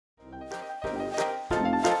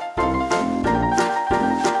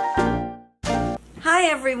Hi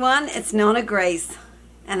everyone, it's NonnaGrace,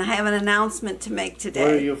 and I have an announcement to make today.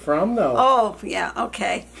 Where are you from though? Oh, yeah,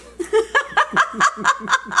 okay.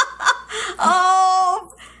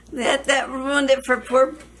 Oh, that ruined it for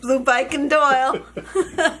poor Blue Bike and Doyle.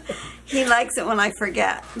 He likes it when I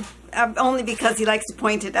forget, only because he likes to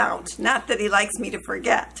point it out. Not that he likes me to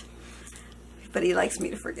forget, but he likes me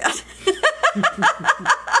to forget.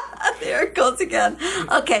 There it goes again.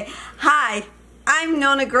 Okay, hi, I'm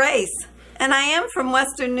NonnaGrace, and I am from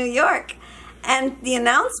Western New York. And the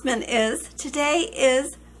announcement is, today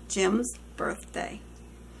is Jim's birthday.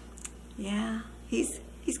 Yeah, he's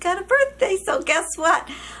got a birthday, so guess what?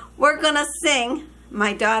 We're gonna sing,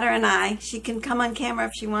 my daughter and I. She can come on camera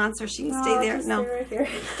if she wants, or she can stay there. No. Stay right here.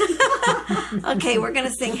 Okay, we're gonna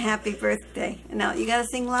sing happy birthday. Now, you gotta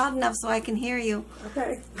sing loud enough so I can hear you.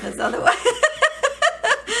 Okay. Because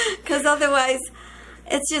otherwise,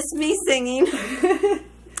 it's just me singing.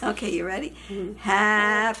 Okay, you ready?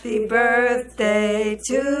 Happy birthday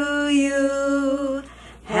to you.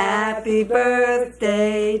 Happy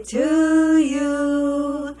birthday to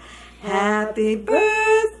you. Happy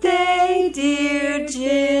birthday, dear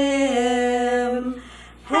Jim.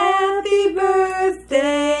 Happy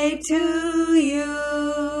birthday to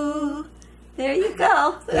you. There you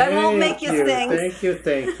go. I won't make you sing. Thank you,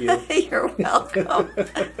 thank you. You're welcome.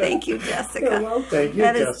 Thank you, Jessica. You're welcome. Thank you,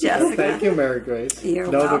 That is Jessica. Thank you, Mary Grace. You're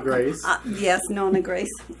NonnaGrace. welcome. Yes,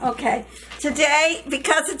 NonnaGrace. Okay. Today,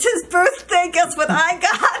 because it's his birthday, guess what I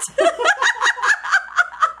got?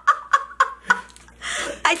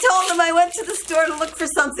 I told him I went to the store to look for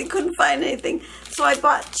something, couldn't find anything. So I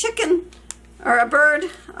bought chicken, or a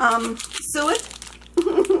bird, suet,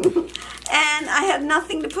 and I had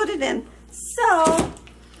nothing to put it in. So,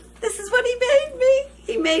 this is what he made me.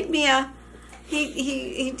 He made me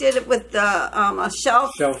he did it with a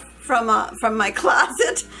shelf from my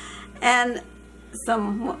closet and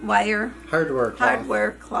some wire.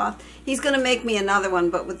 Hardware cloth. He's going to make me another one,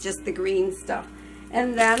 but with just the green stuff.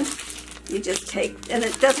 And then you just take, and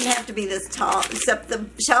it doesn't have to be this tall, except the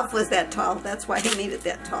shelf was that tall. That's why he made it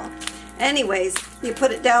that tall. Anyways, you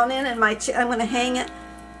put it down in, and I'm going to hang it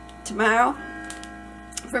tomorrow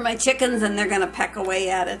for my chickens, and they're going to peck away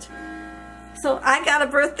at it. So I got a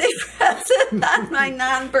birthday present on my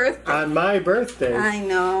non-birthday. On my birthday. I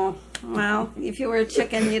know. Well, if you were a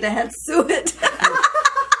chicken, you'd have had suet.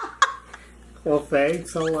 Well,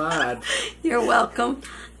 thanks a lot. You're welcome.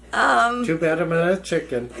 Too bad I'm not a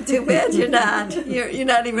chicken. Too bad you're not. You're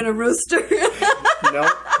not even a rooster. Nope.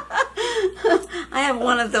 I have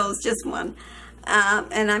one of those, just one.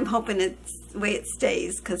 And I'm hoping it's the way it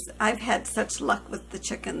stays, because I've had such luck with the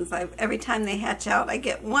chickens. Every time they hatch out, I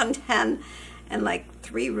get 1 hen and like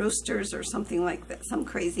 3 roosters or something like that, some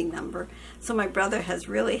crazy number. So my brother has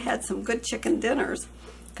really had some good chicken dinners,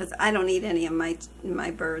 because I don't eat any of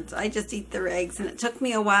my birds. I just eat their eggs, and it took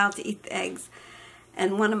me a while to eat the eggs.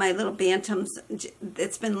 And one of my little bantams,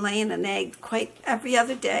 it's been laying an egg quite every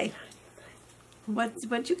other day.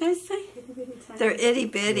 What'd you guys say? They're itty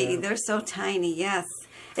bitty. Yeah. They're so tiny. Yes.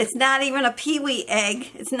 It's not even a peewee egg.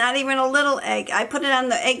 It's not even a little egg. I put it on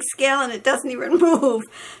the egg scale and it doesn't even move.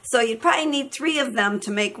 So you'd probably need 3 of them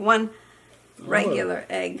to make one regular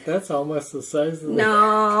egg. That's almost the size of the...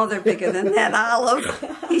 No, they're bigger than that olive.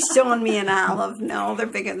 He's showing me an olive. No, they're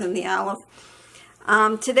bigger than the olive.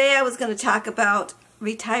 Today I was going to talk about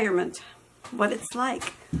retirement, what it's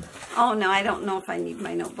like. Oh no, I don't know if I need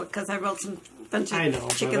my notebook, because I wrote some bunch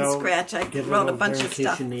of chicken scratch. I wrote a bunch of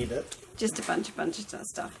stuff. You need it. Just a bunch of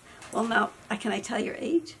stuff. Well, now, can I tell your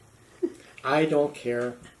age? I don't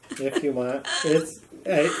care if you want.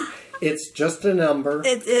 It's just a number.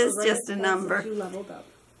 It is just a number. You leveled up.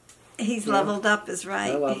 He's leveled up, is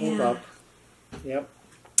right. I leveled up. Yep.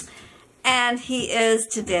 And he is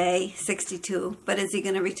today 62, but is he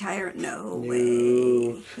going to retire? No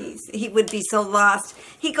way. He would be so lost.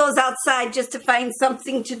 He goes outside just to find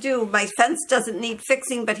something to do. My fence doesn't need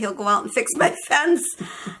fixing, but he'll go out and fix my fence.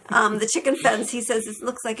 The chicken fence, he says, it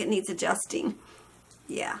looks like it needs adjusting.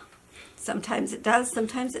 Yeah. Sometimes it does,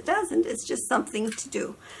 sometimes it doesn't. It's just something to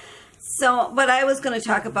do. So what I was going to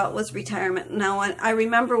talk about was retirement. Now, I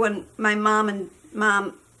remember when my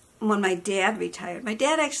when my dad retired. My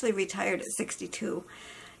dad actually retired at 62.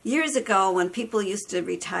 Years ago, when people used to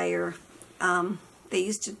retire, they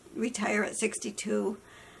used to retire at 62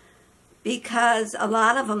 because a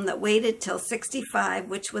lot of them that waited till 65,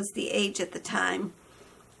 which was the age at the time,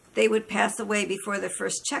 they would pass away before their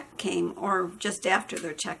first check came, or just after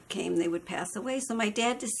their check came, they would pass away. So my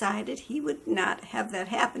dad decided he would not have that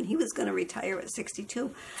happen. He was going to retire at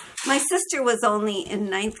 62. My sister was only in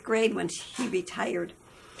 9th grade when he retired.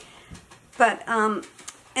 But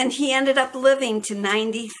And he ended up living to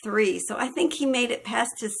 93. So I think he made it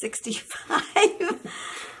past his 65.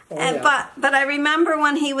 But I remember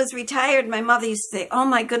when he was retired, my mother used to say, oh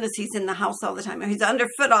my goodness, he's in the house all the time. Or he's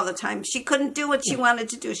underfoot all the time. She couldn't do what she wanted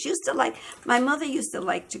to do. My mother used to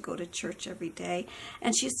like to go to church every day.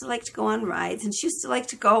 And she used to like to go on rides. And she used to like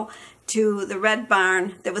to go to the Red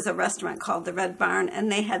Barn. There was a restaurant called the Red Barn. And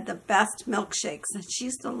they had the best milkshakes. And she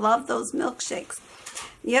used to love those milkshakes.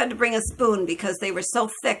 You had to bring a spoon because they were so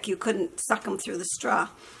thick you couldn't suck them through the straw.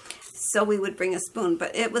 So we would bring a spoon.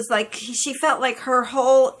 But it was like she felt like her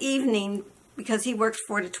whole evening, because he worked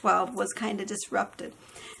 4 to 12, was kind of disrupted.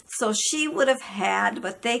 So she would have had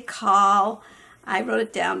what they call, I wrote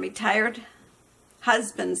it down, retired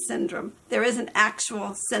husband syndrome. There is an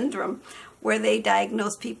actual syndrome where they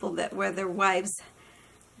diagnose people where their wives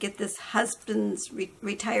get this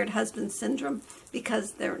retired husband syndrome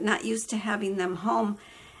because they're not used to having them home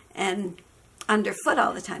and underfoot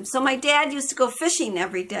all the time. So my dad used to go fishing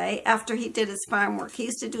every day after he did his farm work. He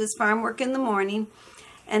used to do his farm work in the morning,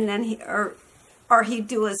 and then he'd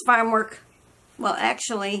do his farm work. Well,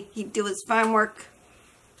 actually, he'd do his farm work,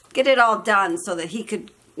 get it all done so that he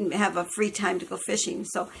could have a free time to go fishing.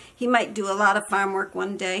 So he might do a lot of farm work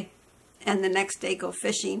one day and the next day go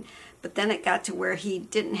fishing. But then it got to where he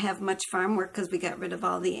didn't have much farm work because we got rid of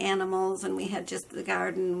all the animals and we had just the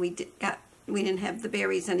garden. We didn't have the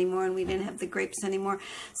berries anymore and we didn't have the grapes anymore.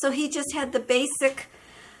 So he just had the basic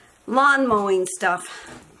lawn mowing stuff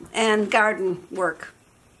and garden work.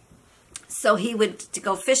 So he would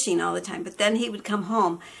go fishing all the time. But then he would come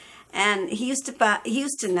home and he used to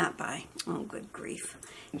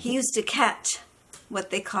catch what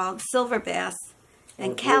they called silver bass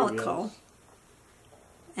and calico.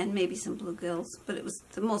 And maybe some bluegills, but it was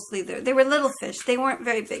mostly they were little fish. They weren't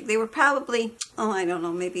very big. They were probably, I don't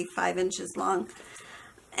know, maybe 5 inches long.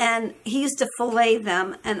 And he used to fillet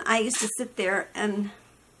them, and I used to sit there and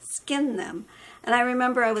skin them. And I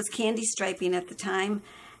remember I was candy striping at the time,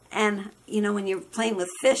 and you know when you're playing with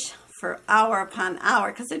fish for hour upon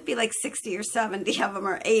hour, because it'd be like 60 or 70 of them,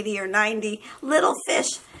 or 80 or 90 little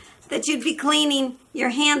fish that you'd be cleaning,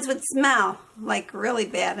 your hands would smell like really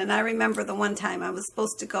bad. And I remember the one time I was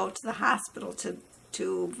supposed to go to the hospital to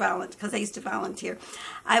volunteer, because I used to volunteer.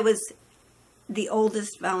 I was the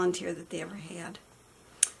oldest volunteer that they ever had.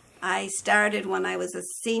 I started when I was a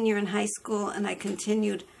senior in high school, and I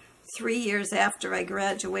continued 3 years after I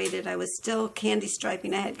graduated. I was still candy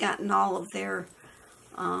striping. I had gotten all of their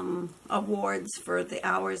awards for the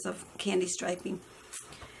hours of candy striping.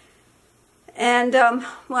 And,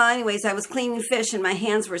 well, anyways, I was cleaning fish and my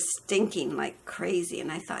hands were stinking like crazy.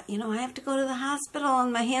 And I thought, you know, I have to go to the hospital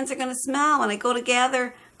and my hands are going to smell. When I go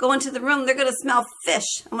into the room, they're going to smell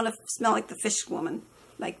fish. I'm going to smell like the fish woman,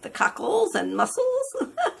 like the cockles and mussels.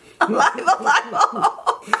 alive.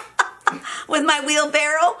 With my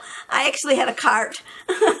wheelbarrow. I actually had a cart.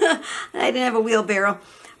 I didn't have a wheelbarrow.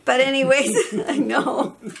 But anyways, I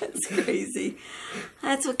know, that's crazy.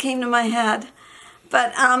 That's what came to my head.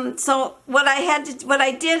 But so what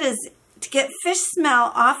I did is to get fish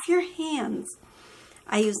smell off your hands.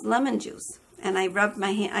 I used lemon juice and I rubbed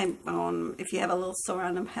my hand. If you have a little sore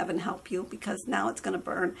on them, heaven help you, because now it's going to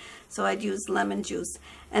burn. So I'd use lemon juice.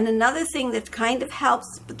 And another thing that kind of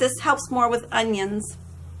helps, but this helps more with onions.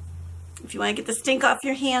 If you want to get the stink off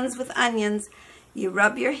your hands with onions, you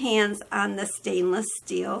rub your hands on the stainless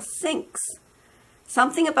steel sinks.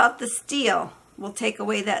 Something about the steel will take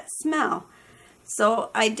away that smell.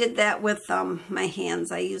 So I did that with my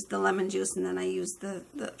hands. I used the lemon juice, and then I used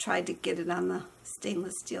tried to get it on the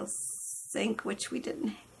stainless steel sink, which we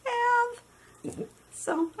didn't have.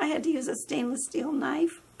 So I had to use a stainless steel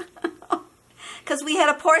knife. Because we had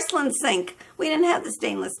a porcelain sink. We didn't have the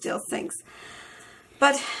stainless steel sinks.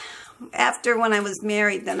 But after, when I was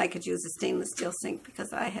married, then I could use a stainless steel sink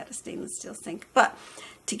because I had a stainless steel sink. But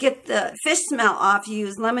to get the fish smell off, you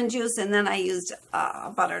use lemon juice, and then I used a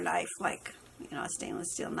butter knife, like, you know, a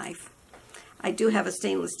stainless steel knife. I do have a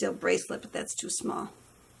stainless steel bracelet, but that's too small.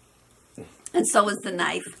 And so is the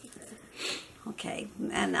knife. Okay,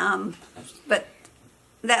 and but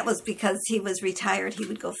that was because he was retired. He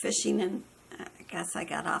would go fishing, and I guess I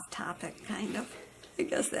got off topic, kind of. I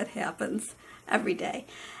guess that happens every day.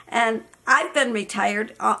 And I've been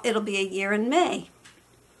retired. It'll be a year in May.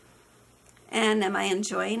 And am I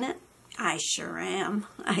enjoying it? I sure am.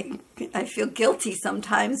 I feel guilty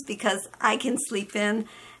sometimes because I can sleep in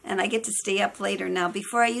and I get to stay up later now.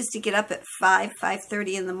 Before I used to get up at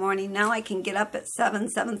 5:30 in the morning. Now I can get up at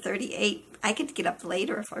 7:30, 8. I could get up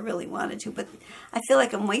later if I really wanted to, but I feel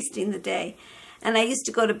like I'm wasting the day. And I used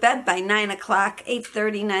to go to bed by 9 o'clock,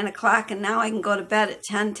 8:30, 9 o'clock, and now I can go to bed at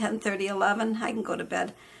 10, 10:30, 11. I can go to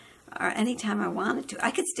bed or anytime I wanted to.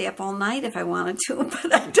 I could stay up all night if I wanted to,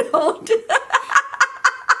 but I don't.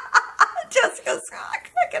 Jessica's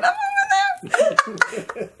cracking up over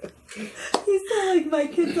there. You sound like my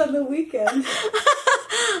kids on the weekend.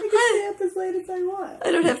 I can stay up as late as I want.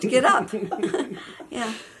 I don't have to get up.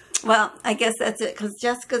 Yeah. Well, I guess that's it, because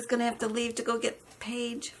Jessica's going to have to leave to go get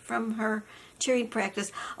Paige from her cheering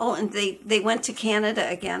practice. Oh, and they went to Canada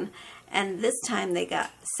again, and this time they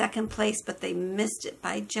got second place, but they missed it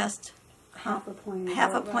by just Half a point.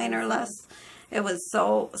 half a point or less. It was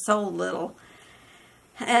so little.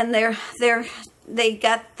 And they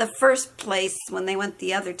got the first place when they went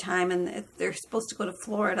the other time, and they're supposed to go to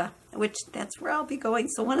Florida, which that's where I'll be going.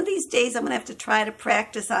 So one of these days I'm going to have to try to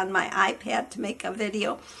practice on my iPad to make a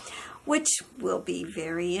video, which will be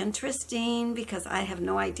very interesting because I have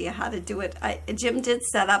no idea how to do it. Jim did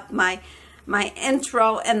set up my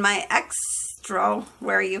intro and my extra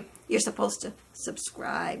where you're supposed to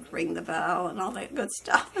subscribe, ring the bell, and all that good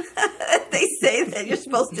stuff. They say that you're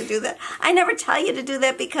supposed to do that. I never tell you to do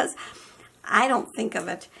that because I don't think of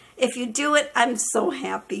it. If you do it, I'm so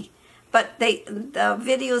happy. But the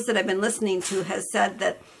videos that I've been listening to has said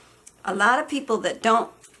that a lot of people that don't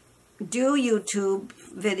do YouTube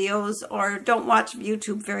videos or don't watch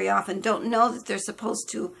YouTube very often don't know that they're supposed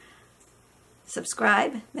to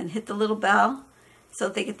subscribe, then hit the little bell so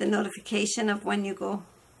they get the notification of when you go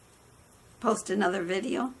post another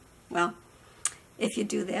video. Well, if you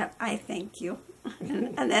do that, I thank you.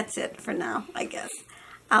 And that's it for now, I guess.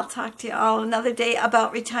 I'll talk to you all another day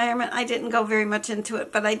about retirement. I didn't go very much into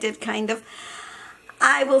it, but I did kind of.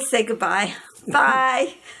 I will say goodbye.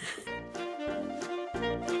 Bye.